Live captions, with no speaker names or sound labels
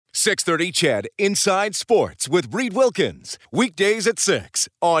630 CHED Inside Sports with Reed Wilkins. Weekdays at 6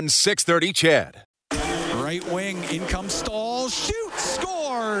 on 630 CHED. Right wing, in comes Stahl, shoots,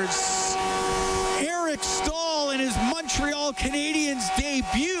 scores! Eric Stahl in his Montreal Canadiens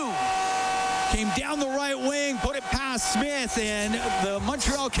debut came down the right wing, put it past Smith, and the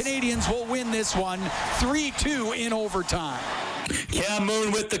Montreal Canadiens will win this one 3-2 in overtime. Cam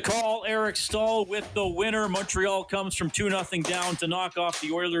Moon with the call. Eric Stahl with the winner. Montreal comes from 2-0 down to knock off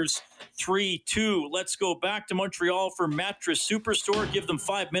the Oilers 3-2. Let's go back to Montreal for Mattress Superstore. Give them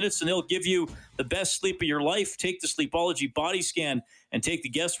 5 minutes and they'll give you the best sleep of your life. Take the Sleepology body scan and take the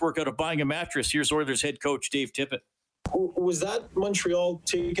guesswork out of buying a mattress. Here's Oilers head coach Dave Tippett. Was that Montreal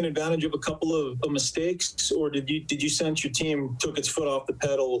taking advantage of a couple of mistakes, or did you sense your team took its foot off the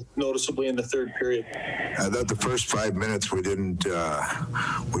pedal noticeably in the third period? I thought the first 5 minutes we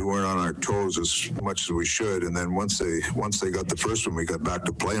weren't on our toes as much as we should, and then once they got the first one, we got back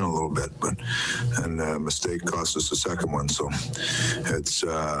to playing a little bit, and a mistake cost us the second one. So it's you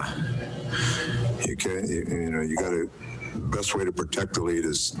got to. The best way to protect the lead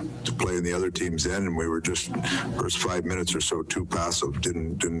is to play in the other team's end, and we were just first 5 minutes or so too passive.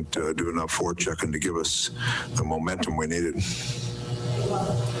 Didn't do enough forechecking to give us the momentum we needed.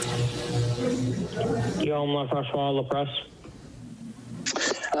 Guillaume Lafrancois, La Presse.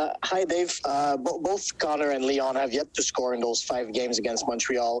 Hi, Dave. Both Connor and Leon have yet to score in those 5 games against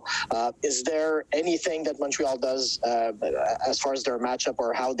Montreal. Is there anything that Montreal does as far as their matchup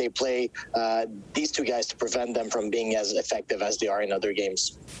or how they play these two guys to prevent them from being as effective as they are in other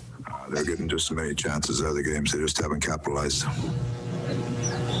games? They're getting just as many chances as other games. They just haven't capitalized.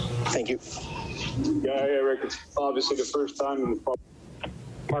 Thank you. Yeah, hey, Rick. It's obviously the first time.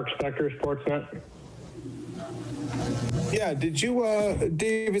 Mark Spector, Sportsnet. Yeah, did you,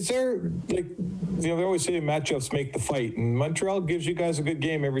 Dave, is there, they always say matchups make the fight, and Montreal gives you guys a good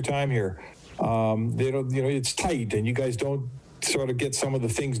game every time here. They don't, it's tight, and you guys don't sort of get some of the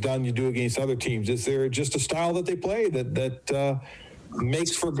things done you do against other teams. Is there just a style that they play that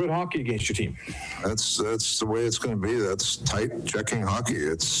makes for good hockey against your team? That's the way it's going to be. That's tight checking hockey.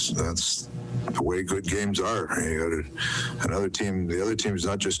 That's the way good games are. You got the other team's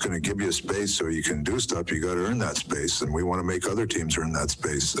not just going to give you space so you can do stuff. You got to earn that space, and we want to make other teams earn that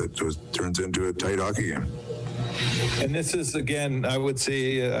space. That turns into a tight hockey game. And this is, again, I would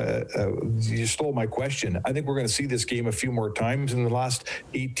say, you stole my question. I think we're going to see this game a few more times in the last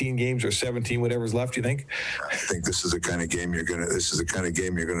 18 games or 17, whatever's left, you think? I think this is the kind of game you're going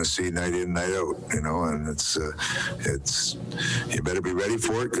to see night in, night out, and it's you better be ready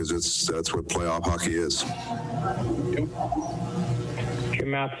for it, because that's what playoff hockey is. Jim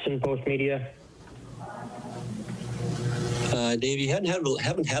Matheson, Post Media. Dave, you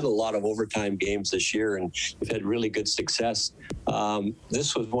haven't had a lot of overtime games this year, and you've had really good success.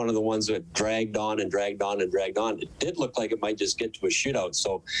 This was one of the ones that dragged on and dragged on and dragged on. It did look like it might just get to a shootout.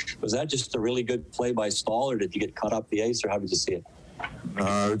 So was that just a really good play by Stahl, or did you get cut up the ice, or how did you see it?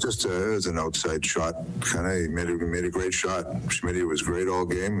 It was an outside shot. He made a great shot. Schmidt was great all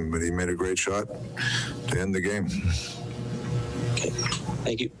game, but he made a great shot to end the game. Okay,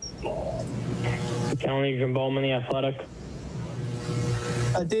 thank you. Kelly Jim Bowman, The Athletic.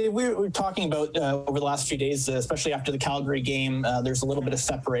 Dave, we were talking about over the last few days, especially after the Calgary game, there's a little bit of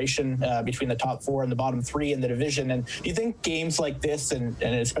separation between the top 4 and the bottom 3 in the division. And do you think games like this, and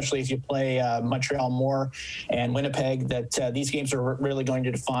especially if you play Montreal more and Winnipeg, that these games are really going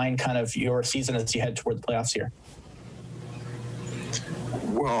to define kind of your season as you head toward the playoffs here?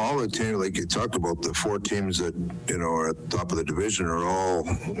 Well, all the teams, like you talked about, the 4 teams that, are at the top of the division are all,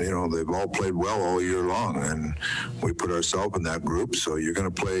 they've all played well all year long, and we put ourselves in that group. So you're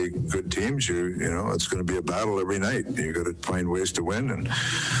going to play good teams. It's going to be a battle every night. You got to find ways to win and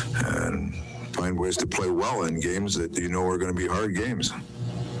find ways to play well in games that are going to be hard games.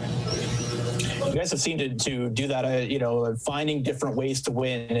 You guys have seemed to do that, finding different ways to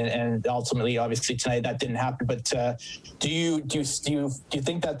win, and ultimately, obviously, tonight that didn't happen. But do you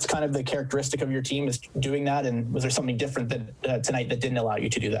think that's kind of the characteristic of your team, is doing that? And was there something different that tonight that didn't allow you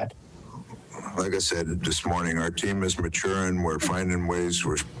to do that? Like I said this morning, our team is maturing. We're finding ways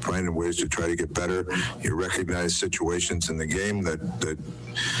to try to get better. You recognize situations in the game that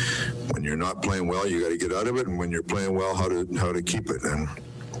when you're not playing well, you got to get out of it, and when you're playing well, how to keep it. And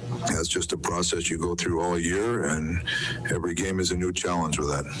that's just a process you go through all year, and every game is a new challenge with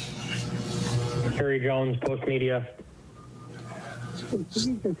that. Terry Jones, Post Media.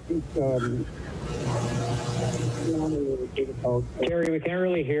 Terry, we can't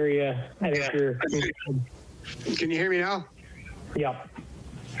really hear you. I think you're... Can you hear me now? Yep.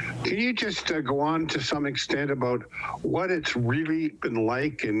 Can you just go on to some extent about what it's really been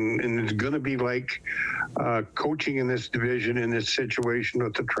like and is going to be like coaching in this division, in this situation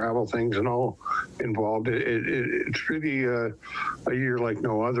with the travel things and all involved? It's really a year like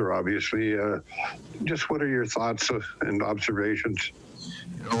no other, obviously. Just what are your thoughts and observations?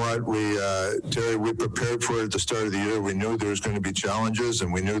 You know what, Terry, we prepared for it at the start of the year. We knew there was going to be challenges,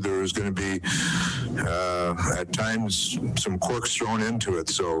 and we knew there was going to be, at times, some quirks thrown into it.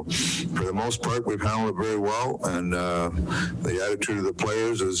 So, for the most part, we've handled it very well, and the attitude of the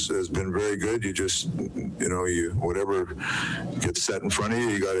players has been very good. You just, whatever gets set in front of you,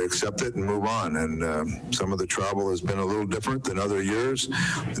 you got to accept it and move on. And some of the travel has been a little different than other years.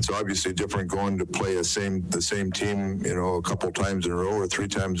 It's obviously different going to play the same team, a couple times in a row or 3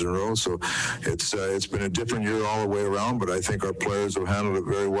 times in a row. So it's been a different year all the way around, but I think our players have handled it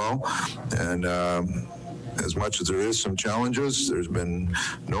very well. And as much as there is some challenges, there's been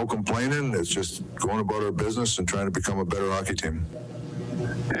no complaining. It's just going about our business and trying to become a better hockey team.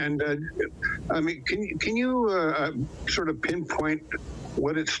 And can you sort of pinpoint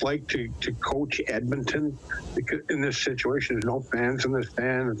what it's like to coach Edmonton in this situation? There's no fans in the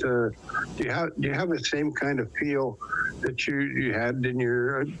stands. Do you have the same kind of feel that you had in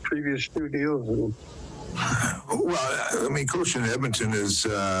your previous 2 deals? Well, coaching Edmonton is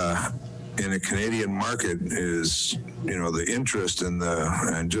in a Canadian market is, the interest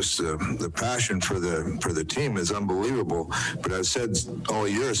and just the passion for the team is unbelievable. But I've said all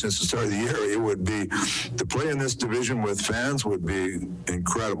year since the start of the year, it would be to play in this division with fans would be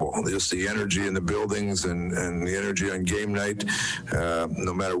incredible. Just the energy in the buildings and the energy on game night,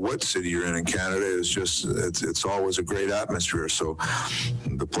 no matter what city you're in Canada, is just it's always a great atmosphere. So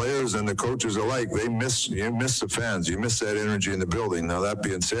the players and the coaches alike, you miss the fans, you miss that energy in the building. Now that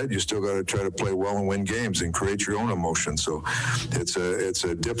being said, you still got to try to play well and win games and create your own emotion. So it's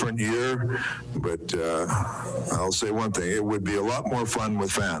a different year, but I'll say one thing: it would be a lot more fun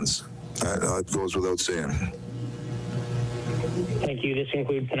with fans. That goes without saying. Thank you. This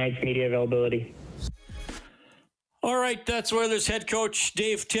concludes tonight's media availability. All right, that's Oilers head coach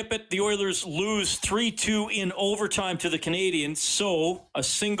Dave Tippett. The Oilers lose 3-2 in overtime to the Canadiens, so a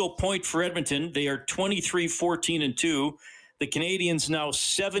single point for Edmonton. They are 23-14-2. The Canadiens now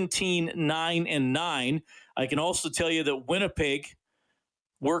 17-9-9. I can also tell you that Winnipeg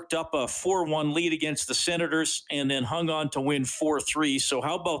worked up a 4-1 lead against the Senators and then hung on to win 4-3. So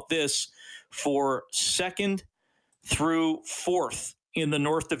how about this for 2nd through 4th in the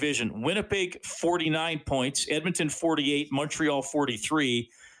North Division? Winnipeg, 49 points. Edmonton, 48. Montreal, 43.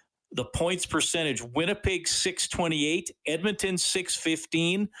 The points percentage, Winnipeg, 628. Edmonton,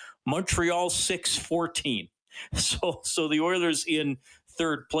 615. Montreal, 614. So the Oilers in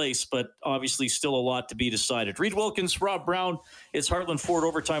 3rd place, but obviously still a lot to be decided. Reed Wilkins, Rob Brown, it's Heartland Ford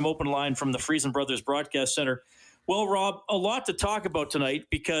Overtime Open Line from the Friesen Brothers Broadcast Center. Well, Rob, a lot to talk about tonight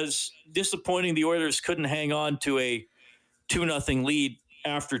because disappointing the Oilers couldn't hang on to a 2-0 lead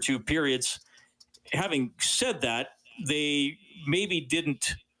after 2 periods. Having said that, they maybe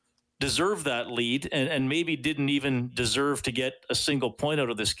didn't deserve that lead and maybe didn't even deserve to get a single point out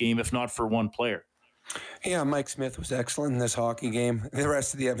of this game if not for one player. Yeah, Mike Smith was excellent in this hockey game. The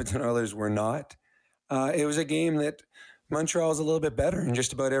rest of the Edmonton Oilers were not. It was a game that Montreal was a little bit better in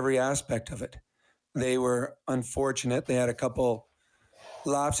just about every aspect of it. They were unfortunate. They had a couple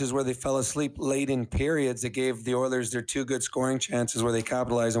lapses where they fell asleep late in periods that gave the Oilers their 2 good scoring chances where they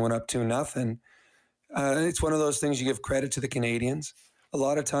capitalized and went up 2-0. It's one of those things you give credit to the Canadians. A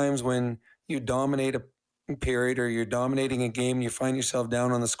lot of times when you dominate a period or you're dominating a game and you find yourself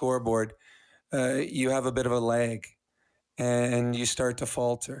down on the scoreboard, you have a bit of a lag and you start to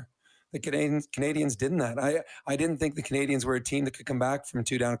falter. The Canadians didn't that. I didn't think the Canadians were a team that could come back from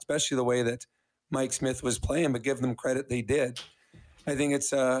 2 down, especially the way that Mike Smith was playing, but give them credit, they did. I think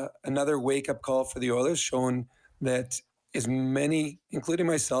it's another wake-up call for the Oilers, showing that as many, including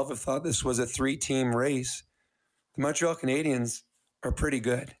myself, have thought this was a 3-team race. The Montreal Canadiens are pretty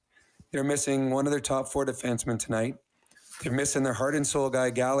good. They're missing one of their top 4 defensemen tonight. They're missing their heart and soul guy,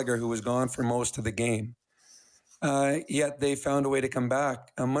 Gallagher, who was gone for most of the game. Yet they found a way to come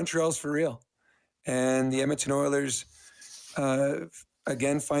back. Montreal's for real. And the Edmonton Oilers,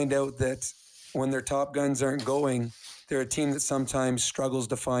 again, find out that when their top guns aren't going, they're a team that sometimes struggles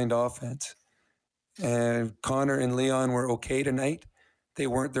to find offense. And Connor and Leon were okay tonight. They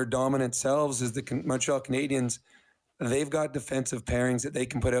weren't their dominant selves as the Montreal Canadiens. They've got defensive pairings that they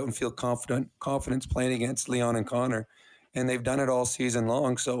can put out and feel confidence playing against Leon and Connor. And they've done it all season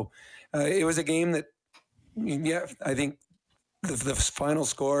long. So it was a game that, I think the final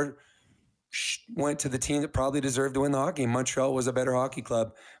score went to the team that probably deserved to win the hockey game. Montreal was a better hockey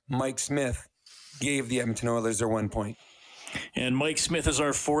club. Mike Smith gave the Edmonton Oilers their 1 point. And Mike Smith is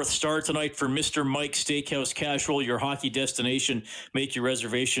our fourth star tonight for Mr. Mike's Steakhouse Casual, your hockey destination. Make your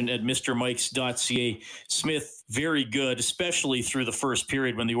reservation at mrmikes.ca. Smith, very good, especially through the first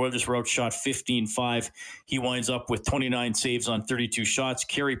period when the Oilers were outshot 15-5. He winds up with 29 saves on 32 shots.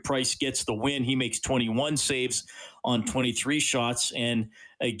 Carey Price gets the win. He makes 21 saves on 23 shots. And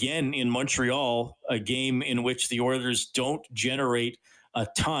again, in Montreal, a game in which the Oilers don't generate a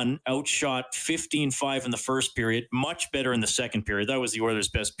ton, outshot 15-5 in the first period, much better in the second period. That was the Oilers'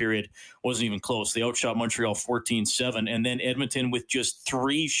 best period. Wasn't even close. They outshot Montreal 14-7, and then Edmonton with just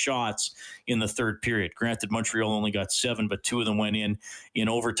 3 shots in the third period. Granted, Montreal only got 7, but 2 of them went in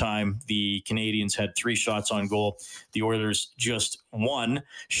overtime. The Canadians had 3 shots on goal. The Oilers just 1.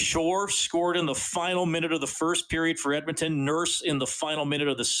 Shore scored in the final minute of the first period for Edmonton. Nurse in the final minute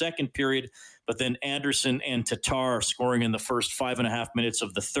of the second period. But then Anderson and Tatar scoring in the first 5.5 minutes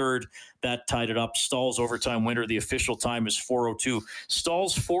of the third. That tied it up. Stahl's overtime winner. The official time is 4:02.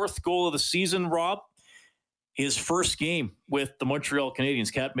 Stahl's 4th goal of the season, Rob. His first game with the Montreal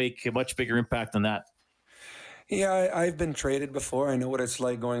Canadiens. Can't make a much bigger impact than that. Yeah, I've been traded before. I know what it's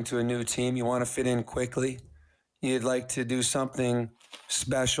like going to a new team. You want to fit in quickly. You'd like to do something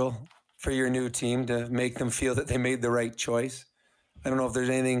special for your new team to make them feel that they made the right choice. I don't know if there's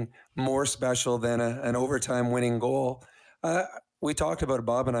anything more special than an overtime winning goal. We talked about it,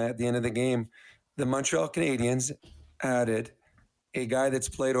 Bob and I, at the end of the game. The Montreal Canadiens added a guy that's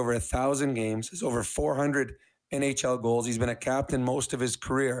played over 1,000 games, has over 400 NHL goals. He's been a captain most of his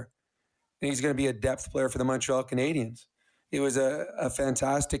career, and he's going to be a depth player for the Montreal Canadiens. It was a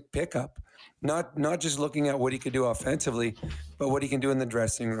fantastic pickup, not just looking at what he could do offensively, but what he can do in the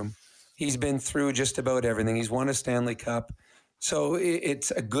dressing room. He's been through just about everything. He's won a Stanley Cup. So it's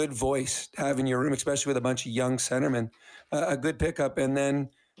a good voice to have in your room, especially with a bunch of young centermen. A good pickup, and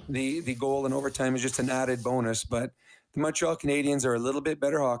then the goal in overtime is just an added bonus. But the Montreal Canadiens are a little bit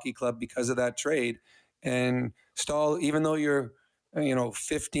better hockey club because of that trade. And Stahl, even though you're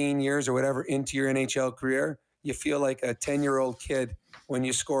 15 years or whatever into your NHL career, you feel like a 10-year-old kid when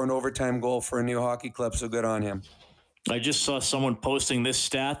you score an overtime goal for a new hockey club. So good on him. I just saw someone posting this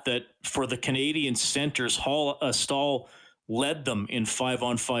stat that for the Canadian centers, Stahl led them in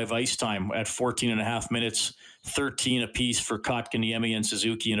 5-on-5 ice time at 14.5 minutes, 13 apiece for Kotkaniemi and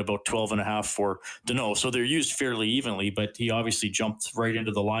Suzuki, and about 12.5 for Danault. So they're used fairly evenly, but he obviously jumped right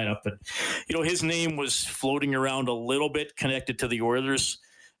into the lineup. And, his name was floating around a little bit connected to the Oilers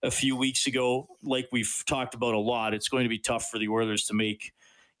a few weeks ago. Like we've talked about a lot, it's going to be tough for the Oilers to make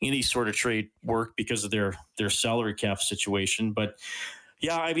any sort of trade work because of their salary cap situation. But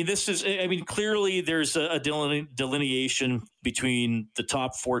yeah, clearly there's a delineation between the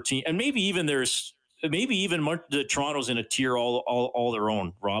top 14, and maybe even the Toronto's in a tier all their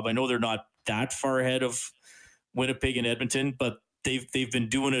own, Rob. I know they're not that far ahead of Winnipeg and Edmonton, but they've been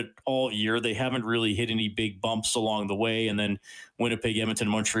doing it all year. They haven't really hit any big bumps along the way. And then Winnipeg, Edmonton,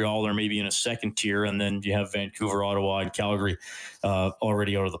 Montreal are maybe in a second tier, and then you have Vancouver, Ottawa, and Calgary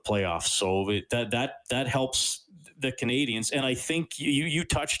already out of the playoffs. So that helps the Canadians. And I think you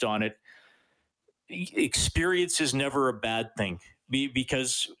touched on it. Experience is never a bad thing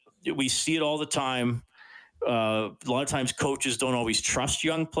because we see it all the time. A lot of times coaches don't always trust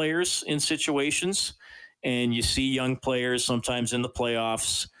young players in situations, and you see young players sometimes in the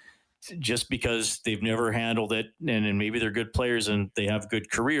playoffs just because they've never handled it, and maybe they're good players and they have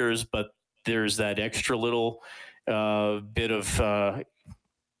good careers, but there's that extra little bit of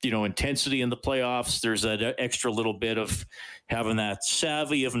intensity in the playoffs. There's that extra little bit of having that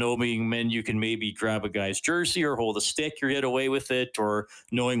savvy of knowing when you can maybe grab a guy's jersey or hold a stick or get away with it, or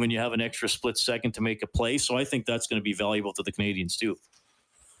knowing when you have an extra split second to make a play. So I think that's going to be valuable to the Canadians too.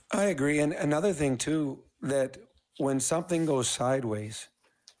 I agree. And another thing too, that when something goes sideways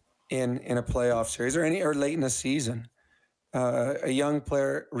in a playoff series or late in a season, a young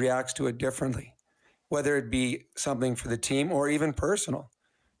player reacts to it differently, whether it be something for the team or even personal.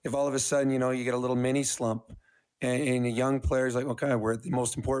 If all of a sudden, you get a little mini slump and a young player is like, okay, we're at the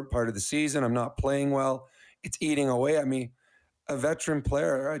most important part of the season. I'm not playing well. It's eating away at me. A veteran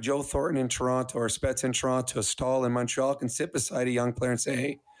player, Joe Thornton in Toronto or Spets in Toronto, Stahl in Montreal, can sit beside a young player and say,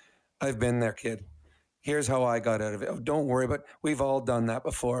 hey, I've been there, kid. Here's how I got out of it. Oh, don't worry, but we've all done that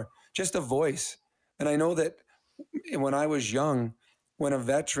before. Just a voice. And I know that when I was young, when a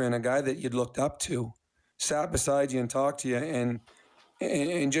veteran, a guy that you'd looked up to, sat beside you and talked to you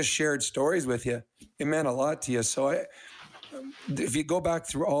and just shared stories with you, it meant a lot to you. So if you go back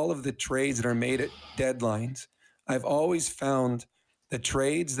through all of the trades that are made at deadlines, I've always found the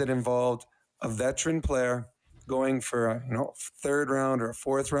trades that involved a veteran player going for a third round or a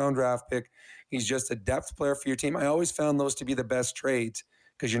fourth round draft pick. He's just a depth player for your team. I always found those to be the best trades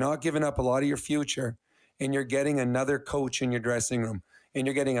because you're not giving up a lot of your future and you're getting another coach in your dressing room and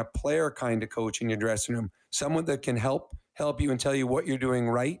you're getting a player kind of coach in your dressing room, someone that can help you and tell you what you're doing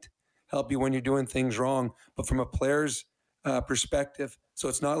right, help you when you're doing things wrong, but from a player's perspective. So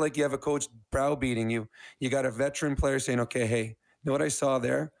it's not like you have a coach browbeating you. You got a veteran player saying, okay, hey, you know what I saw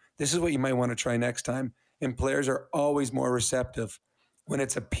there? This is what you might want to try next time. And players are always more receptive when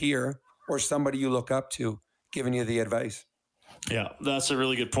it's a peer or somebody you look up to giving you the advice. Yeah, that's a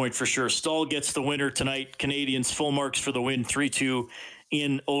really good point for sure. Stahl gets the winner tonight. Canadians full marks for the win, 3-2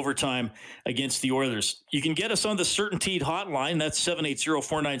 in overtime against the Oilers. You can get us on the CertainTeed hotline. That's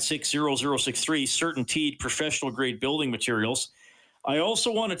 780-496-0063. CertainTeed professional grade building materials. I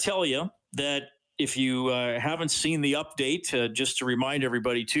also want to tell you that if you haven't seen the update, just to remind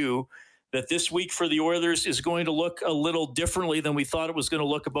everybody too, that this week for the Oilers is going to look a little differently than we thought it was going to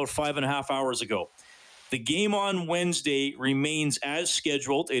look about 5.5 hours ago. The game on Wednesday remains as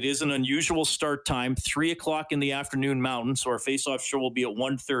scheduled. It is an unusual start time, 3 o'clock in the afternoon Mountain, so our face-off show will be at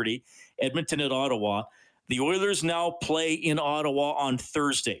 1:30, Edmonton at Ottawa. The Oilers now play in Ottawa on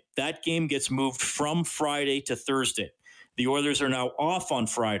Thursday. That game gets moved from Friday to Thursday. The Oilers are now off on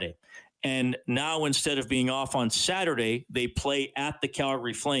Friday. And now instead of being off on Saturday, they play at the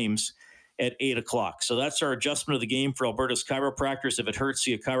Calgary Flames at 8 o'clock. So that's our adjustment of the game for Alberta's chiropractors. If it hurts,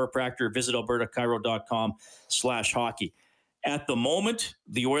 see a chiropractor. Visit albertachiro.com/hockey. At the moment,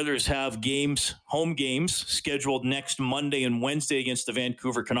 the Oilers have home games scheduled next Monday and Wednesday against the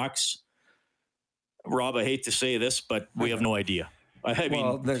Vancouver Canucks. Rob, I hate to say this, but we have no idea. I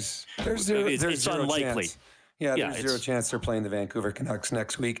mean, there's it's unlikely. Chance. Yeah, there's zero chance they're playing the Vancouver Canucks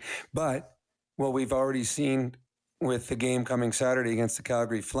next week. But what we've already seen with the game coming Saturday against the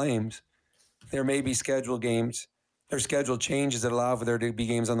Calgary Flames, there may be scheduled games. There's scheduled changes that allow for there to be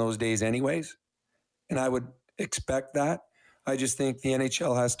games on those days anyways. And I would expect that. I just think the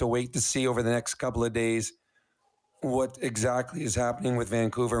NHL has to wait to see over the next couple of days what exactly is happening with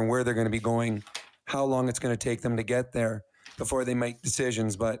Vancouver and where they're going to be going, how long it's going to take them to get there before they make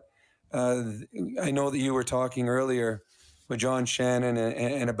decisions. But I know that you were talking earlier with John Shannon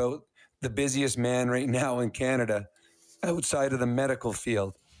and about the busiest man right now in Canada outside of the medical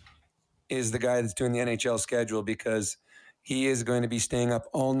field is the guy that's doing the NHL schedule, because he is going to be staying up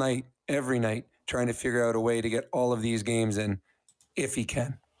all night, every night, trying to figure out a way to get all of these games in if he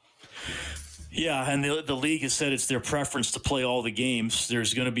can. Yeah, and the league has said it's their preference to play all the games.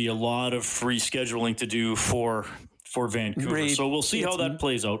 There's going to be a lot of rescheduling to do for Vancouver. Reed, so we'll see how that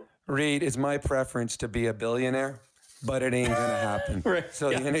plays out. Reed, it's my preference to be a billionaire, but it ain't going to happen. Right. So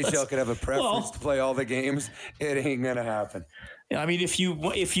the NHL could have a preference to play all the games. It ain't going to happen. I mean, if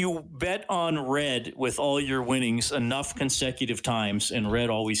you bet on Red with all your winnings enough consecutive times, and Red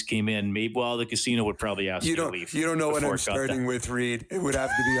always came in, maybe the casino would probably ask you to leave. You don't know what I'm starting with, Reed. It would have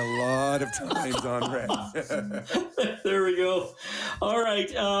to be a lot of times on Red. There we go. All right.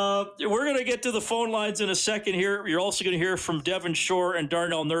 We're going to get to the phone lines in a second here. You're also going to hear from Devon Shore and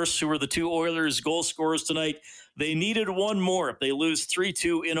Darnell Nurse, who are the two Oilers goal scorers tonight. They needed one more. If they lose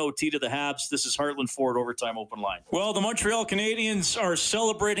 3-2 in OT to the Habs, this is Heartland Ford Overtime Open Line. Well, the Montreal Canadiens are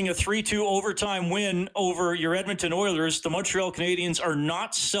celebrating a 3-2 overtime win over your Edmonton Oilers. The Montreal Canadiens are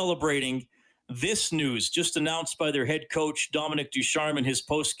not celebrating this news, just announced by their head coach, Dominic Ducharme, in his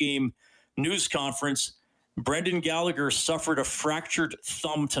post-game news conference. Brendan Gallagher suffered a fractured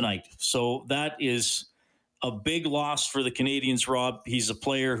thumb tonight. So that is a big loss for the Canadiens, Rob. He's a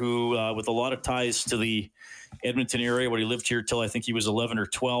player who, with a lot of ties to the Edmonton area, where he lived here till I think he was 11 or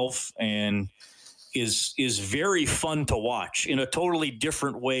 12, and is very fun to watch in a totally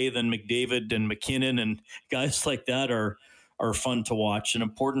different way than McDavid and McKinnon and guys like that are fun to watch. An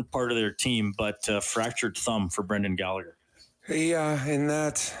important part of their team, but fractured thumb for Brendan Gallagher. Yeah, and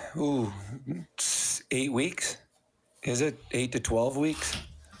that 8 weeks. Is it 8 to 12 weeks?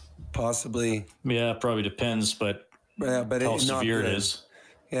 Possibly. Yeah, probably depends, but how severe it is.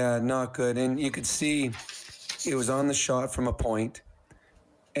 Yeah, not good. And you could see it was on the shot from a point,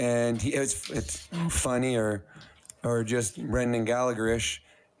 and it's funny or just Brendan Gallagher-ish.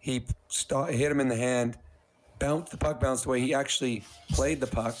 He hit him in the hand, the puck bounced away. He actually played the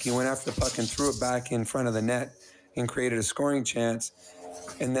puck. He went after the puck and threw it back in front of the net and created a scoring chance.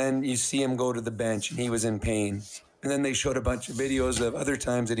 And then you see him go to the bench, and he was in pain. And then they showed a bunch of videos of other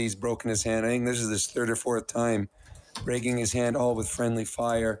times that he's broken his hand. I think this is his third or fourth time breaking his hand, all with friendly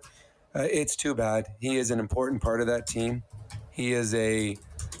fire. It's too bad. He is an important part of that team. He is he's a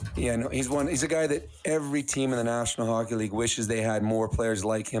guy that every team in the National Hockey League wishes they had more players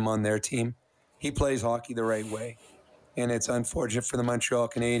like him on their team. he plays hockey the right way. And it's unfortunate for the Montreal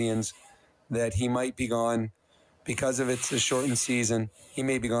Canadiens that he might be gone because of it's a shortened season. He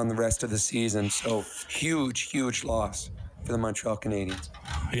may be gone the rest of the season. So huge loss for the Montreal Canadiens.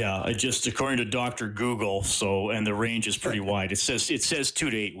 Yeah, just according to Dr. Google, and the range is pretty wide. It says 2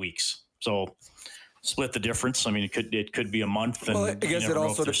 to 8 weeks. So split the difference. I mean, it could be a month, and I guess it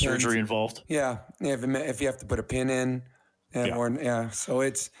also depends. Surgery involved. Yeah, if you have to put a pin in, So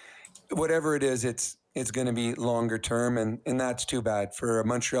it's whatever it is. It's going to be longer term, and that's too bad for a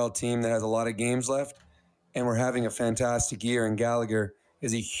Montreal team that has a lot of games left, and we're having a fantastic year, and Gallagher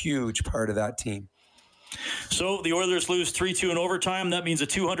is a huge part of that team. So the Oilers lose 3-2 in overtime. That means a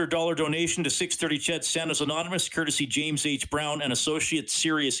 $200 donation to 630 CHED Santa's Anonymous, courtesy James H. Brown and Associates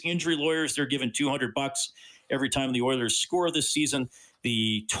Serious Injury Lawyers. They're given $200 every time the Oilers score this season.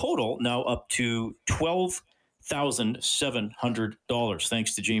 The total now up to $12,700,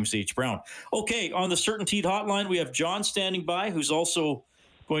 thanks to James H. Brown. Okay, on the Certainteed hotline, we have John standing by, who's also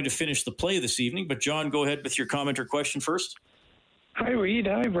going to finish the play this evening. But John, go ahead with your comment or question first. Hi, Reed.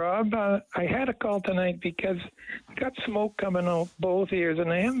 Hi, Rob. I had a call tonight because I got smoke coming out both ears,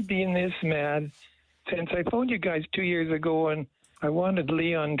 and I haven't been this mad since I phoned you guys 2 years ago, and I wanted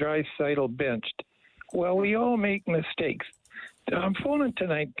Leon Draisaitl benched. Well, we all make mistakes. I'm phoning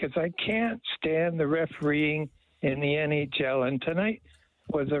tonight because I can't stand the refereeing in the NHL, and tonight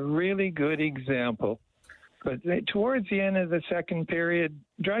was a really good example. But towards the end of the second period,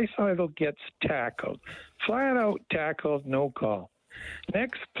 Draisaitl gets tackled. Flat out tackled, no call.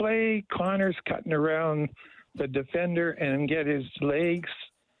 Next play, Connor's cutting around the defender and get his legs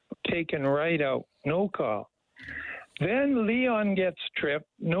taken right out, no call. Then Leon gets tripped,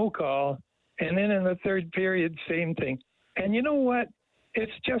 no call. And then in the third period, same thing. And you know what?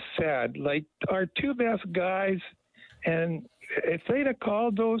 It's just sad. Like, our two best guys, and if they'd have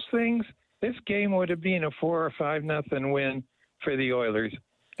called those things, this game would have been a 4 or 5-0 win for the Oilers.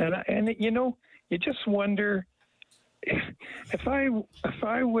 And you know, you just wonder if I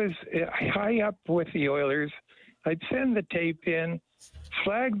was high up with the Oilers, I'd send the tape in,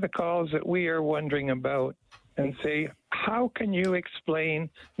 flag the calls that we are wondering about, and say, how can you explain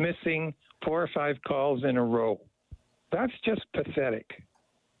missing 4 or 5 calls in a row? That's just pathetic.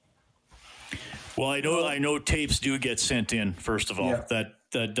 Well, I know tapes do get sent in, first of all. Yeah.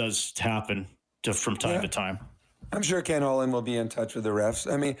 That does happen from time to time. I'm sure Ken Holland will be in touch with the refs.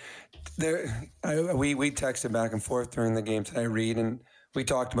 I mean, we texted back and forth during the game tonight, Reed, and we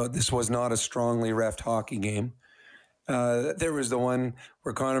talked about this was not a strongly reffed hockey game. There was the one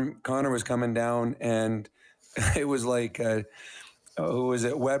where Connor was coming down, and it was like, who was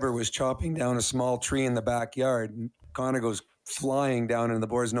it? Weber was chopping down a small tree in the backyard, and Connor goes flying down, and the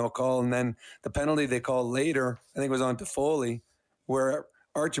board's no call. And then the penalty they called later, I think it was on Toffoli, where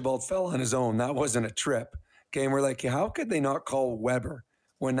Archibald fell on his own. That wasn't a trip. Okay, and we're like, how could they not call Weber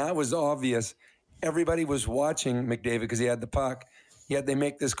when that was obvious? Everybody was watching McDavid because he had the puck, yet they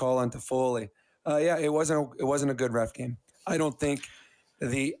make this call on Toffoli. It wasn't a good ref game. I don't think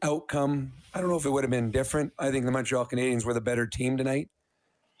the outcome, I don't know if it would have been different. I think the Montreal Canadiens were the better team tonight.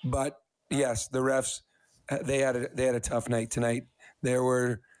 But yes, the refs, they had a tough night tonight. There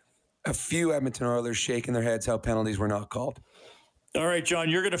were a few Edmonton Oilers shaking their heads how penalties were not called. All right, John,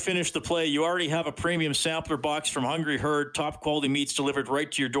 you're going to finish the play. You already have a premium sampler box from Hungry Herd. Top quality meats delivered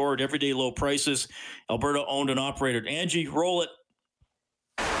right to your door at everyday low prices. Alberta owned and operated. Angie, roll it.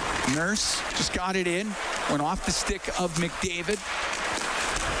 Nurse just got it in. Went off the stick of McDavid.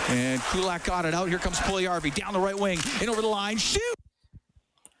 And Kulak got it out. Here comes Puljujarvi down the right wing. In over the line. Shoot!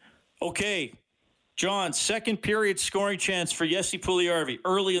 Okay. John, second period scoring chance for Jesse Puljujarvi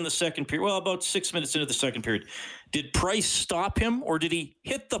early in the second period. Well, about 6 minutes into the second period. Did Price stop him, or did he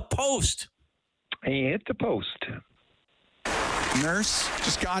hit the post? He hit the post. Nurse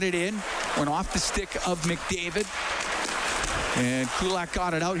just got it in. Went off the stick of McDavid. And Kulak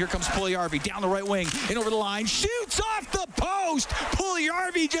got it out. Here comes Puljujarvi down the right wing. In over the line. Shoots off the post.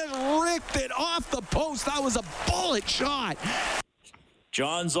 Puljujarvi just ripped it off the post. That was a bullet shot.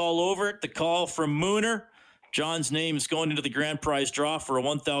 John's all over it. The call from Mooner. John's name is going into the grand prize draw for a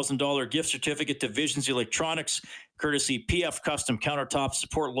 $1,000 gift certificate to Visions Electronics, courtesy PF Custom Countertops.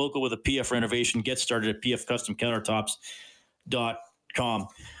 Support local with a PF renovation. Get started at pfcustomcountertops.com.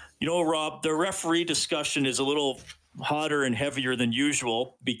 You know, Rob, the referee discussion is a little hotter and heavier than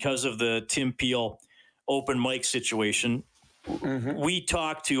usual because of the Tim Peel open mic situation. Mm-hmm. We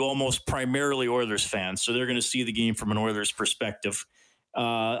talk to almost primarily Oilers fans, so they're going to see the game from an Oilers perspective.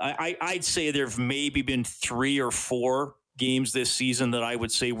 I'd say there have maybe been 3 or 4 games this season that I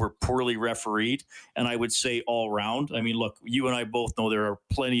would say were poorly refereed, and I would say all round. I mean, look, you and I both know there are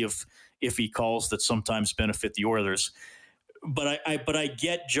plenty of if he calls that sometimes benefit the Oilers. But I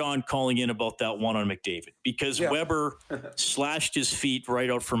get John calling in about that one on McDavid because Weber slashed his feet right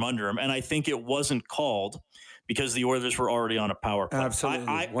out from under him, and I think it wasn't called because the Oilers were already on a power play. Absolutely,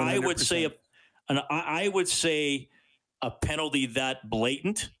 I would say a penalty that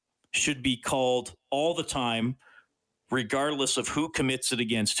blatant should be called all the time, regardless of who commits it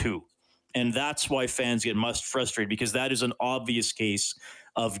against who. And that's why fans get frustrated, because that is an obvious case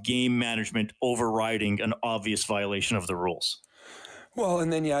of game management overriding an obvious violation of the rules. Well,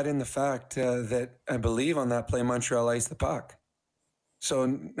 and then you add in the fact that I believe on that play, Montreal iced the puck. So,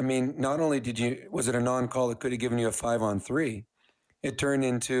 I mean, not only was it a non-call that could have given you a 5-on-3, it turned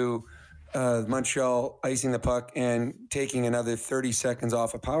into Montreal icing the puck and taking another 30 seconds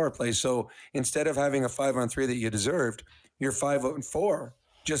off a power play. So instead of having a 5-on-3 that you deserved, your 5-on-4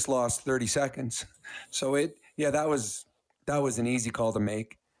 just lost 30 seconds. So that was an easy call to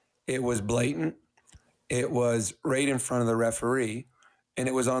make. It was blatant. It was right in front of the referee, and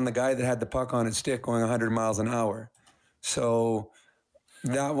it was on the guy that had the puck on his stick going 100 miles an hour. So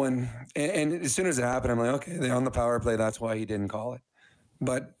that one, and as soon as it happened, I'm like, okay, they're on the power play. That's why he didn't call it.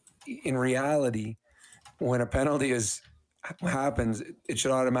 But in reality, when a penalty happens, it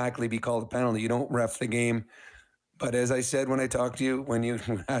should automatically be called a penalty. You don't ref the game. But as I said when I talked to you, when you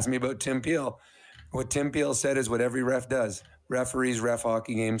asked me about Tim Peel, what Tim Peel said is what every ref does. Referees ref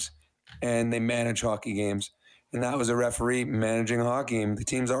hockey games, and they manage hockey games. And that was a referee managing a hockey game. The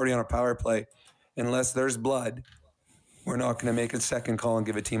team's already on a power play. Unless there's blood, we're not going to make a second call and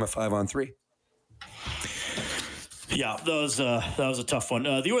give a team a 5-on-3. Yeah, that was a tough one.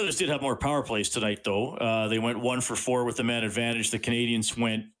 The Oilers did have more power plays tonight, though. They went 1 for 4 with the man advantage. The Canadians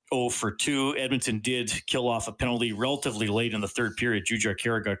went 0 for 2. Edmonton did kill off a penalty relatively late in the third period. Jujhar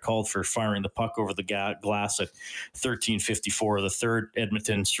Khaira got called for firing the puck over the glass at 13:54 of the third.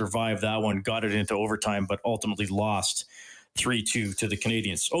 Edmonton survived that one, got it into overtime, but ultimately lost 3-2 to the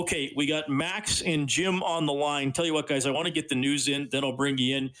Canadians. Okay, we got Max and Jim on the line. Tell you what, guys, I want to get the news in, then I'll bring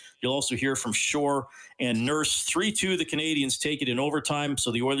you in. You'll also hear from Shore and Nurse. 3-2, the Canadians take it in overtime,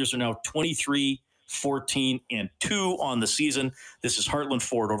 so the Oilers are now 23-14-2 on the season. This is Heartland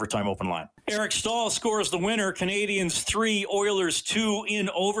Ford Overtime Open Line. Eric Staal scores the winner. Canadians 3, Oilers 2 in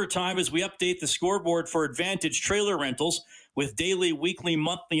overtime as we update the scoreboard for Advantage Trailer Rentals. With daily, weekly,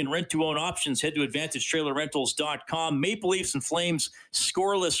 monthly, and rent-to-own options, head to AdvantageTrailerRentals.com. Maple Leafs and Flames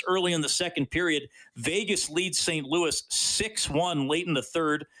scoreless early in the second period. Vegas leads St. Louis 6-1 late in the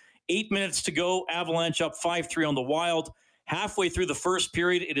third. 8 minutes to go. Avalanche up 5-3 on the Wild. Halfway through the first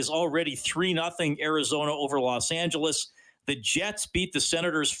period, it is already 3-0 Arizona over Los Angeles. The Jets beat the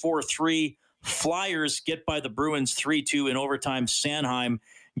Senators 4-3. Flyers get by the Bruins 3-2 in overtime. Sanheim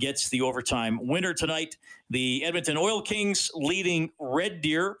gets the overtime winner tonight. The Edmonton Oil Kings leading Red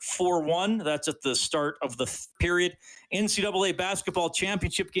Deer 4-1. That's at the start of the period. NCAA basketball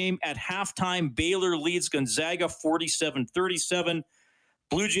championship game at halftime. Baylor leads Gonzaga 47-37.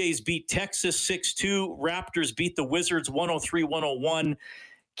 Blue Jays beat Texas 6-2. Raptors beat the Wizards 103-101.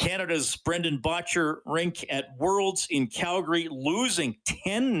 Canada's Brendan Bottcher rink at Worlds in Calgary losing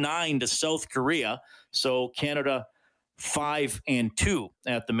 10-9 to South Korea. So Canada 5-2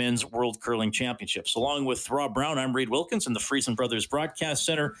 at the Men's World Curling Championships. Along with Rob Brown, I'm Reed Wilkins in the Friesen Brothers Broadcast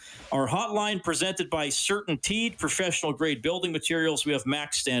Center. Our hotline presented by CertainTeed, professional grade building materials. We have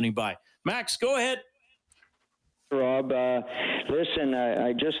Max standing by. Max, go ahead. Rob, listen,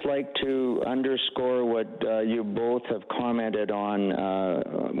 I'd just like to underscore what you both have commented on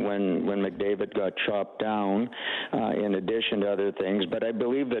when McDavid got chopped down, in addition to other things. But I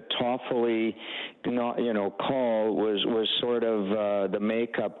believe the Toffoli, call was sort of the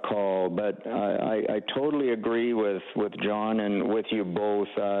makeup call. But I totally agree with John and with you both.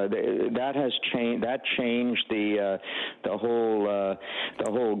 That has changed. That changed the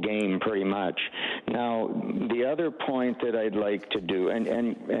whole game pretty much. Now the other point that I'd like to do,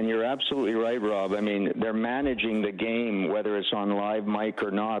 and you're absolutely right, Rob. I mean, they're managing the game, whether it's on live mic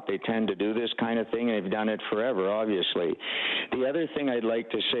or not. They tend to do this kind of thing, and they've done it forever, obviously. The other thing I'd like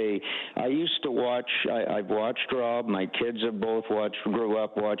to say, I used to watch, I've watched Rob. My kids have both grew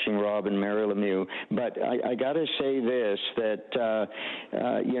up watching Rob and Mary Lemieux. But I got to say this, that,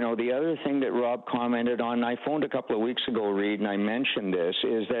 the other thing that Rob commented on, I phoned a couple of weeks ago, Reed, and I mentioned this,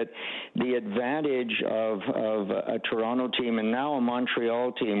 is that the advantage of a Toronto team and now a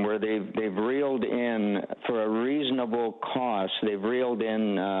Montreal team where they've reeled in for a reasonable cost. They've reeled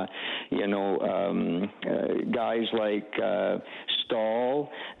in, guys like Stahl,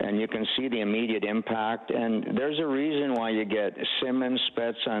 and you can see the immediate impact. And there's a reason why you get Simmons,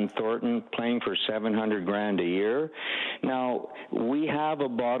 Spezza, and Thornton playing for $700,000 a year. Now, we have a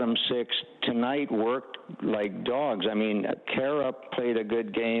bottom six. Tonight worked like dogs. I mean, Kara played a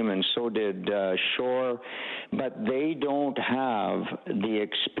good game, and so did Shore, but they don't have the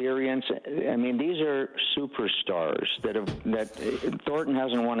experience. I mean, these are superstars that Thornton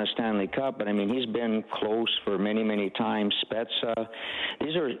hasn't won a Stanley Cup, but I mean, he's been close for many, many times. Spezza,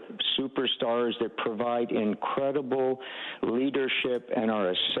 these are superstars that provide incredible leadership and are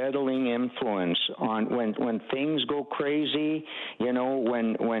a settling influence on when things go crazy. You know,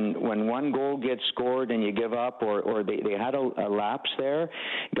 when one goal gets scored and you give up, or they had a lapse there,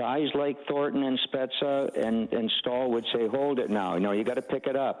 guys like Thornton and Spezza and Stahl would say, hold it now. You know, you got to pick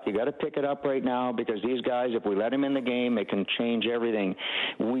it up. You got to pick it up right now, because these guys, if we let them in the game, it can change everything.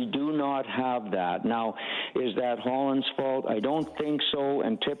 We do not have that. Now, is that Holland's fault? I don't think so,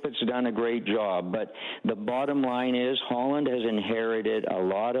 and Tippett's done a great job. But the bottom line is Holland has inherited a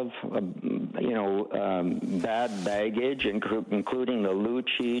lot of, bad baggage, including the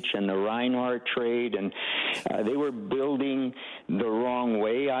Lucic and the Reinhardt trade, and they were building the wrong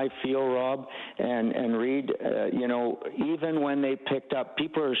way, I feel, Rob and Reed. Even when they picked up,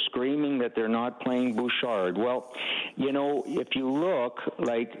 people are screaming that they're not playing Bouchard. Well, if you look,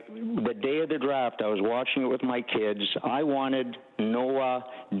 like the day of the draft, I was watching it with my kids. I wanted Noah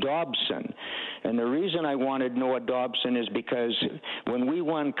Dobson. And the reason I wanted Noah Dobson is because when we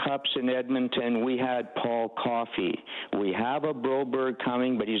won cups in Edmonton, we had Paul Coffey. We have a Broberg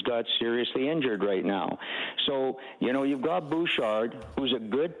coming, but he's got seriously injured right now. So, you've got Bouchard, who's a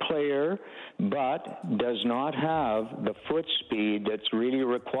good player, but does not have the foot speed that's really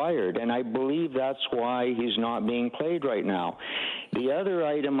required. And I believe that's why he's not being played right now. The other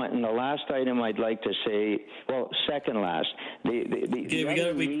item, and the last item I'd like to say, well, second last.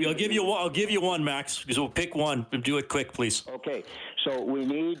 I'll give you one, Max, because we'll pick one. Do it quick, please. Okay. So we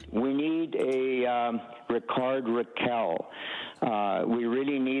need a Rickard Rakell. We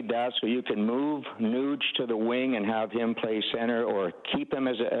really need that, so you can move Nuge to the wing and have him play center, or keep him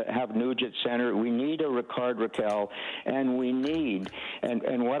have Nuge at center. We need a Rickard Rakell, and we need,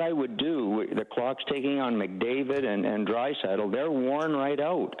 and what I would do, the clock's ticking on McDavid and Draisaitl. They're worn right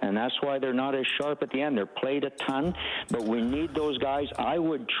out, and that's why they're not as sharp at the end. They're played a ton, but we need those guys. I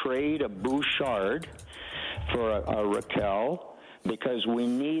would trade a Bouchard for a Rakell, because we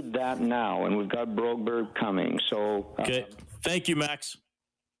need that now, and we've got Broberg coming. So okay. Thank you, Max.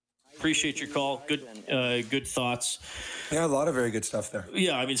 Appreciate your call. Good thoughts. Yeah, a lot of very good stuff there.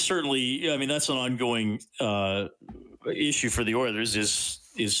 Yeah, I mean, certainly. I mean, that's an ongoing issue for the Oilers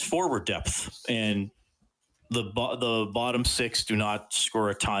is forward depth, and the bottom six do not score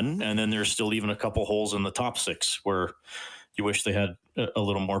a ton, and then there's still even a couple holes in the top six where you wish they had a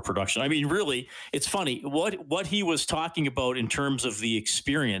little more production. I mean, really, it's funny what he was talking about in terms of the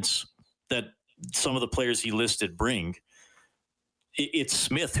experience that some of the players he listed bring. It's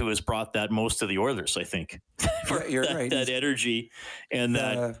Smith who has brought that most to the Oilers, I think. You're right. That energy and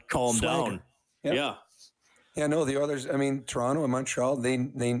that calm down. Yeah. Yeah, no, the Oilers, I mean, Toronto and Montreal,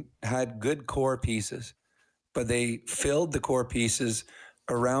 they had good core pieces, but they filled the core pieces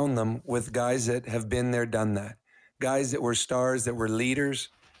around them with guys that have been there, done that. Guys that were stars, that were leaders,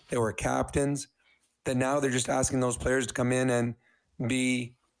 that were captains, that now they're just asking those players to come in and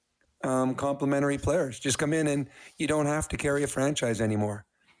be complimentary players. Just come in, and you don't have to carry a franchise anymore.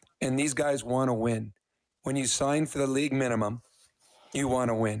 And these guys want to win. When you sign for the league minimum, you want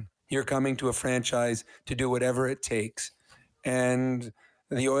to win. You're coming to a franchise to do whatever it takes. And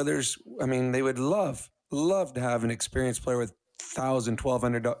the Oilers, I mean, they would love to have an experienced player with 1,000,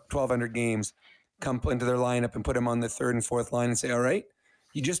 1,200 games come into their lineup and put him on the third and fourth line and say, all right,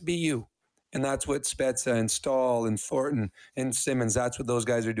 you just be you. And that's what Spezza and Stahl and Thornton and Simmons, that's what those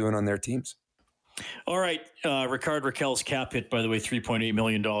guys are doing on their teams. All right. Rickard Rakell's cap hit, by the way, $3.8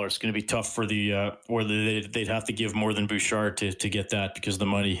 million. It's going to be tough for the, or they'd have to give more than Bouchard to get that, because the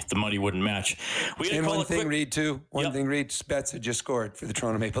money wouldn't match. And one thing, Reed, Spezza just scored for the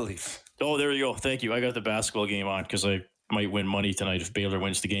Toronto Maple Leafs. Oh, there you go. Thank you. I got the basketball game on because I might win money tonight if Baylor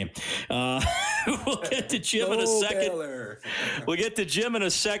wins the game. We'll get to Jim in a second. Baylor. We'll get to Jim in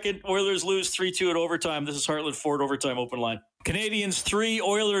a second. Oilers lose 3-2 at overtime. This is Heartland Ford Overtime Open Line. Canadians 3,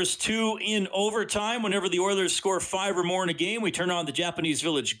 Oilers 2 in overtime. Whenever the Oilers score 5 or more in a game, we turn on the Japanese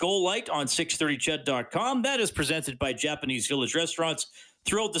Village Goal Light on 630ched.com. That is presented by Japanese Village Restaurants,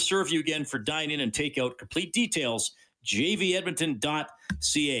 Thrilled to serve you again for dine-in and takeout. Complete details,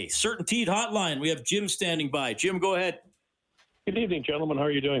 jvedmonton.ca. CertainTeed Hotline. We have Jim standing by. Jim, go ahead. Good evening, gentlemen. How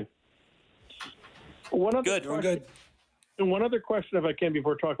are you doing? Good. Doing good. And one other question, if I can,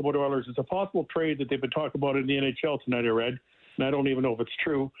 before I talk about Oilers. It's a possible trade that they've been talking about in the NHL tonight, I read, and I don't even know if it's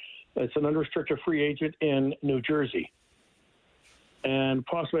true. It's an unrestricted free agent in New Jersey. And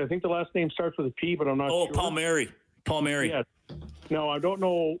possibly, I think the last name starts with a P, but I'm not sure. Palmieri. Yeah. No, I don't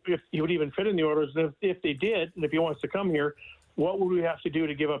know if he would even fit in the Oilers. If they did, and if he wants to come here, what would we have to do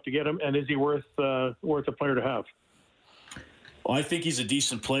to give up to get him? And is he worth a player to have? Well, I think he's a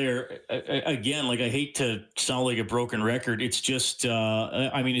decent player. Again, I hate to sound like a broken record. It's just,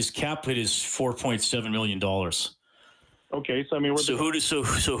 his cap hit is $4.7 million. Okay, so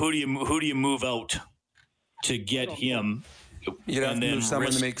who do you move out to get him? You'd have to move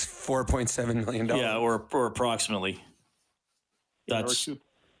someone that makes $4.7 million. Yeah, or approximately. That's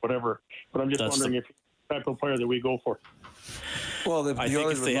whatever. But I'm just wondering if the type of player that we go for. Well, I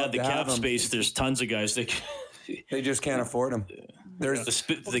think if they had the cap space, there's tons of guys that. They just can't afford them. There's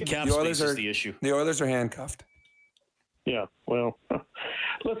the cap space is the issue. The Oilers are handcuffed. Yeah, well,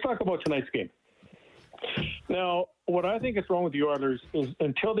 let's talk about tonight's game. Now, what I think is wrong with the Oilers is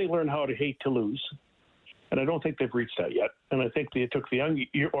until they learn how to hate to lose, and I don't think they've reached that yet, and I think it took the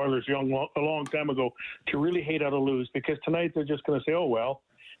Oilers a long time ago to really hate how to lose, because tonight they're just going to say, oh, well,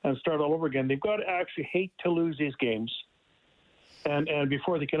 and start all over again. They've got to actually hate to lose these games. And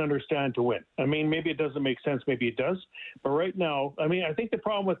before they can understand to win. I mean, maybe it doesn't make sense. Maybe it does. But right now, I think the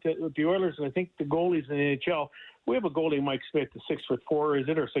problem with the Oilers, and I think the goalies in the NHL, we have a goalie, Mike Smith, the 6'4", is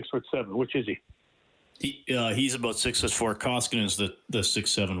it, or 6'7"? Which is he? He's about 6'4". Koskinen's the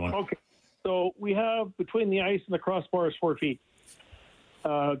 6'7" one. Okay. So we have between the ice and the crossbar is 4 feet.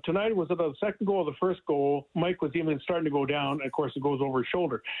 Tonight was the second goal, the first goal. Mike was even starting to go down. And of course, it goes over his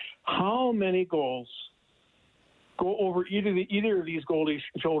shoulder. How many goals go over either of these goalies'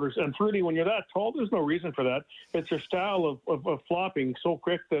 shoulders? And really, when you're that tall, there's no reason for that. It's their style of flopping so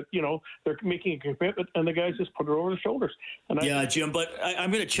quick that, they're making a commitment, and the guys just put it over the shoulders. Jim, but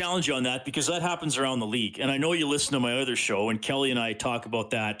I'm going to challenge you on that, because that happens around the league. And I know you listen to my other show, and Kelly and I talk about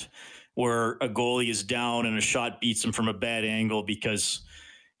that, where a goalie is down and a shot beats him from a bad angle because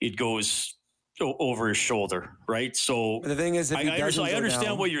it goes over his shoulder, right? So the thing is, if I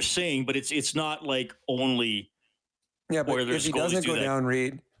understand what you're saying, but it's not like only. Yeah, but if he doesn't go down,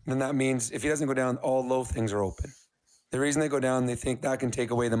 Reed, then that means if he doesn't go down, all low things are open. The reason they go down, they think that can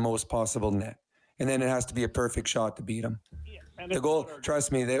take away the most possible net. And then it has to be a perfect shot to beat him. Yeah, the goal,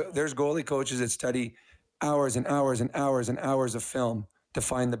 trust me, there's goalie coaches that study hours and hours and hours and hours of film to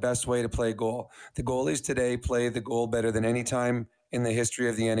find the best way to play goal. The goalies today play the goal better than any time in the history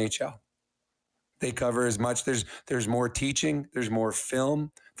of the NHL. They cover as much. There's more teaching. There's more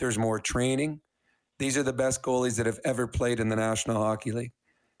film. There's more training. These are the best goalies that have ever played in the National Hockey League.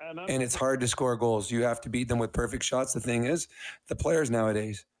 And it's hard to score goals. You have to beat them with perfect shots. The thing is, the players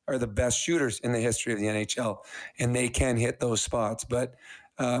nowadays are the best shooters in the history of the NHL, and they can hit those spots. But,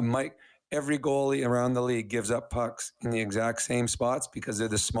 Mike, every goalie around the league gives up pucks in the exact same spots because they're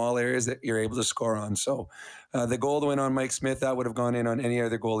the small areas that you're able to score on. So the goal to win on Mike Smith, that would have gone in on any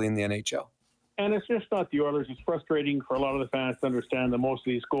other goalie in the NHL. And it's just not the Oilers. It's frustrating for a lot of the fans to understand that most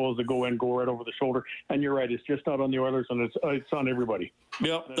of these goals that go right over the shoulder. And you're right, it's just not on the Oilers, and it's on everybody.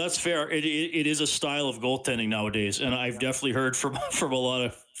 Yeah, that's fair. It is a style of goaltending nowadays, and I've definitely heard from a lot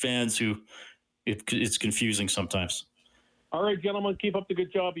of fans who it's confusing sometimes. All right, gentlemen, keep up the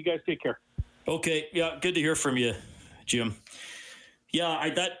good job. You guys take care. Okay, yeah, good to hear from you, Jim.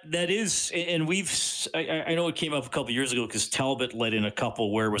 Yeah, that is, and I know it came up a couple of years ago because Talbot let in a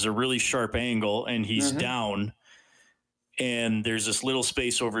couple where it was a really sharp angle and he's down, and there's this little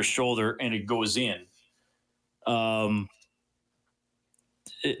space over his shoulder and it goes in. Forcing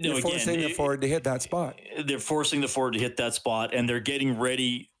the forward to hit that spot. They're forcing the forward to hit that spot, and they're getting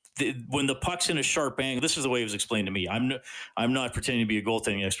ready. When the puck's in a sharp angle, this is the way it was explained to me. I'm not pretending to be a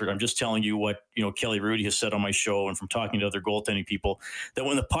goaltending expert. I'm just telling you what Kelly Rudy has said on my show, and from talking to other goaltending people, that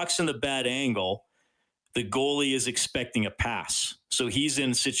when the puck's in the bad angle, the goalie is expecting a pass. So he's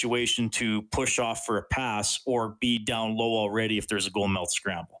in a situation to push off for a pass or be down low already if there's a goal mouth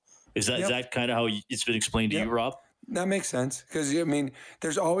scramble. Is that kind of how it's been explained to you, Rob? That makes sense, because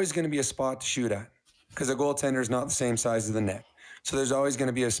there's always going to be a spot to shoot at, because a goaltender is not the same size as the net. So there's always going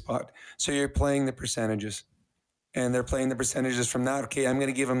to be a spot. So you're playing the percentages, and they're playing the percentages from that. Okay, I'm going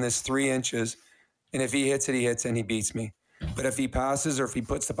to give him this 3 inches, and if he hits it, he hits, and he beats me. But if he passes or if he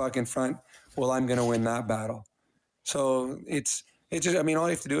puts the puck in front, well, I'm going to win that battle. So it's just, all you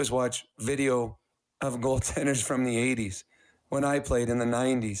have to do is watch video of goaltenders from the 80s. when I played in the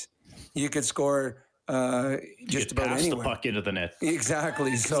 90s. You could score just about pass anywhere. The puck into the net.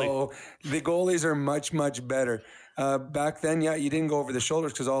 Exactly. So the goalies are much, much better. Back then, you didn't go over the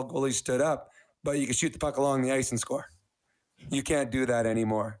shoulders because all goalies stood up, but you could shoot the puck along the ice and score. You can't do that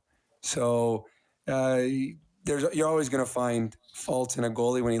anymore. So you're always going to find faults in a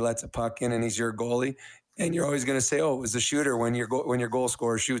goalie when he lets a puck in and he's your goalie. And you're always going to say, oh, it was the shooter when your goal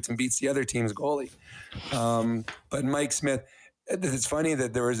scorer shoots and beats the other team's goalie. But Mike Smith, it's funny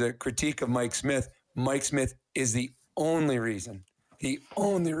that there was a critique of Mike Smith. Mike Smith is the only reason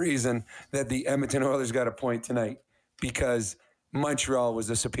that the Edmonton Oilers got a point tonight, because Montreal was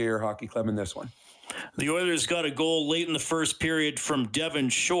the superior hockey club in this one. The Oilers got a goal late in the first period from Devon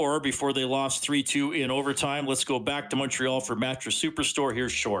Shore before they lost 3-2 in overtime. Let's go back to Montreal for Mattress Superstore.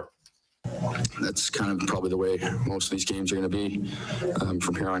 Here's Shore. That's kind of probably the way most of these games are going to be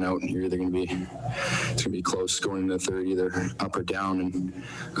from here on out. You're either going to be close going into the third, either up or down, and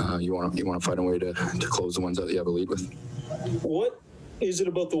you want to find a way to close the ones that you have a lead with. What is it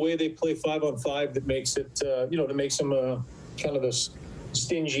about the way they play 5-on-5 that makes it, that makes them kind of this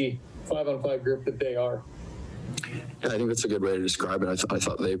stingy 5-on-5 group that they are? Yeah, I think that's a good way to describe it. I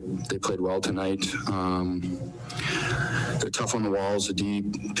thought they played well tonight. They're tough on the walls, the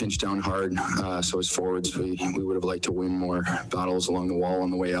deep, pinch down hard. So as forwards, we would have liked to win more battles along the wall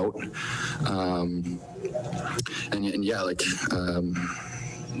on the way out.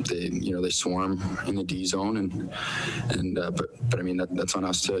 They swarm in the D zone, but I mean that's on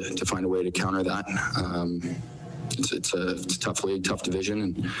us to find a way to counter that. It's a tough league, tough division,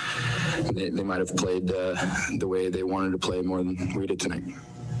 and they might have played the way they wanted to play more than we did tonight.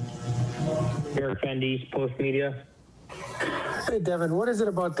 Eric Fendy, Post Media. Hey, Devin, what is it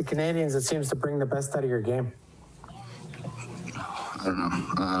about the Canadians that seems to bring the best out of your game? I don't know.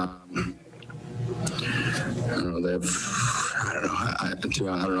 I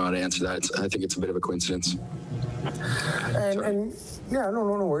don't know how to answer that. I think it's a bit of a coincidence. And yeah, no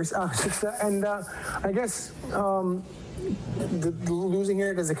worries. I guess the losing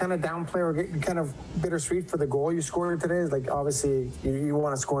here, does it kind of downplay or get kind of bittersweet for the goal you scored today? Like, obviously you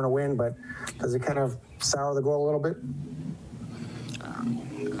want to score and a win, but does it kind of sour the goal a little bit?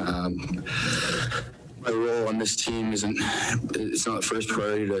 My role on this team it's not the first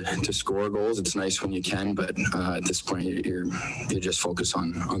priority to score goals. It's nice when you can, but at this point you're just focused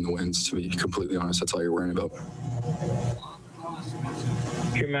on the wins, to be completely honest. That's all you're worrying about.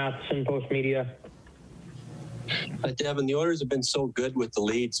 Jim Matheson, Post Media. Devin, the Oilers have been so good with the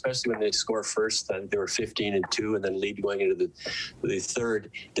lead, especially when they score first. They were 15-2 and then lead going into the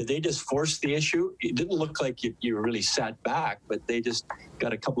third. Did they just force the issue? It didn't look like you really sat back, but they just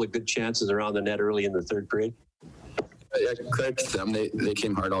got a couple of good chances around the net early in the third period. Yeah, credit to them. They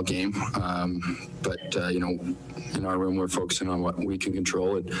came hard all game. But in our room, we're focusing on what we can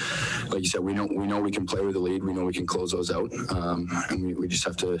control. And like you said, we know we can play with the lead. We know we can close those out. And we just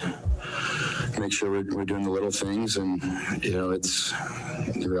have to make sure we're doing the little things. And, it's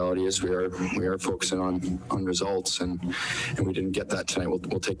the reality is we are focusing on results. And we didn't get that tonight.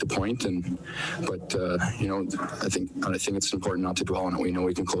 We'll take the point. But I think it's important not to dwell on it. We know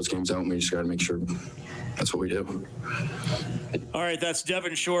we can close games out, and we just got to make sure that's what we do. All right, that's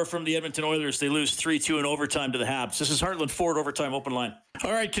Devon Shore from the Edmonton Oilers. They lose 3-2 in overtime to the Habs. This is Heartland Ford Overtime Open Line.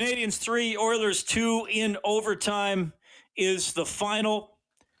 All right, Canadians 3, Oilers 2 in overtime is the final.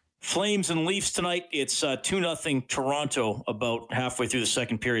 Flames and Leafs tonight. It's 2-0 Toronto about halfway through the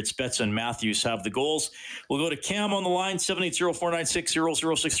second period. Spezza and Matthews have the goals. We'll go to Cam on the line,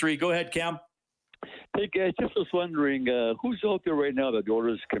 780-496-0063. Go ahead, Cam. Hey, guys, just was wondering, who's out there right now that the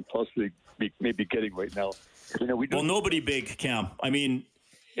Oilers can possibly be maybe getting right now? Well, nobody big, Cam. I mean,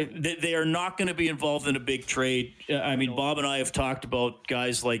 they are not going to be involved in a big trade. I mean, Bob and I have talked about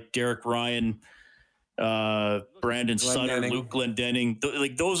guys like Derek Ryan, Brandon Sutter, Luke Glendening.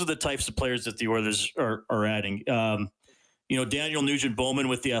 Like, those are the types of players that the Oilers are adding. Daniel Nugent-Bowman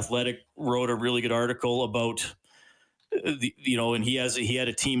with The Athletic wrote a really good article about and he had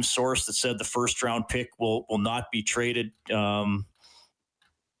a team source that said the first round pick will not be traded. So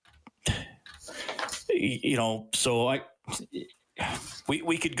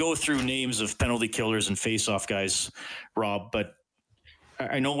we could go through names of penalty killers and face-off guys, Rob, but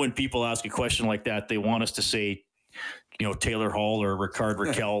I know when people ask a question like that, they want us to say, Taylor Hall or Ricard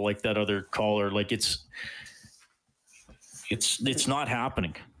Raquel, like that other caller. Like it's not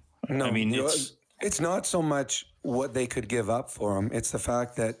happening. No, I mean, it's not so much what they could give up for him. It's the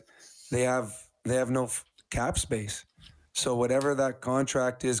fact that they have no cap space. So whatever that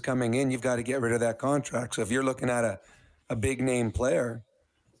contract is coming in, you've got to get rid of that contract. So if you're looking at a big name player,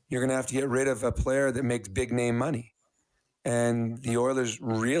 you're going to have to get rid of a player that makes big name money. And the Oilers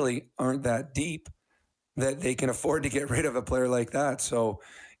really aren't that deep that they can afford to get rid of a player like that. So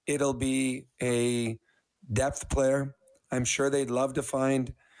it'll be a depth player. I'm sure they'd love to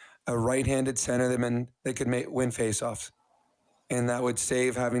find a right-handed centerman that could win faceoffs. And that would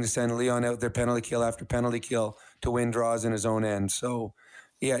save having to send Leon out there penalty kill after penalty kill to win draws in his own end. So,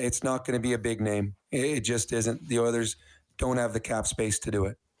 yeah, it's not going to be a big name. It just isn't. The Oilers don't have the cap space to do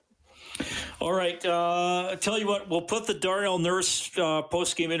it. All right. I tell you what, we'll put the Darnell Nurse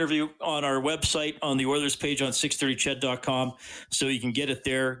post-game interview on our website on the Oilers page on 630ched.com so you can get it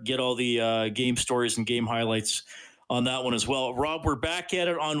there, get all the game stories and game highlights on that one as well. Rob, we're back at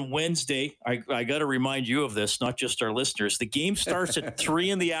it on Wednesday. I got to remind you of this, not just our listeners. The game starts at 3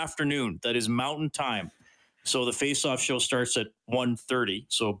 in the afternoon. That is Mountain Time. So the face-off show starts at 1:30.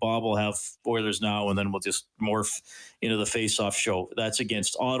 So Bob will have Oilers Now, and then we'll just morph into the face-off show. That's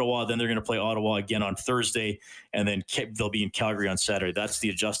against Ottawa. Then they're going to play Ottawa again on Thursday, and then they'll be in Calgary on Saturday. That's the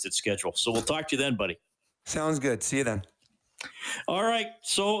adjusted schedule. So we'll talk to you then, buddy. Sounds good. See you then. All right,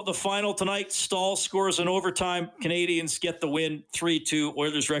 so the final tonight, Stahl scores in overtime. Canadians get the win 3-2.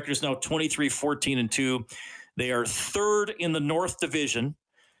 Oilers' record is now 23-14-2. They are third in the North Division.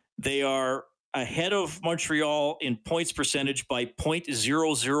 They are ahead of Montreal in points percentage by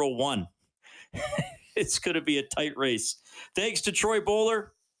 .001. It's going to be a tight race. Thanks to Troy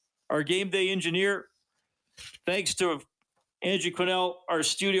Bowler, our game day engineer. Thanks to Angie Quinnell, our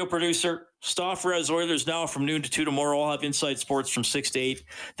studio producer. Stauffer has Oilers Now from noon to 2 tomorrow. I'll have Inside Sports from 6 to 8.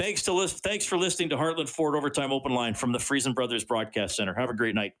 Thanks for listening to Heartland Ford Overtime Open Line from the Friesen Brothers Broadcast Center. Have a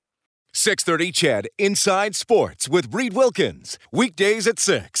great night. 630 CHED Inside Sports with Reed Wilkins. Weekdays at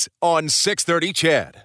 6 on 630 CHED.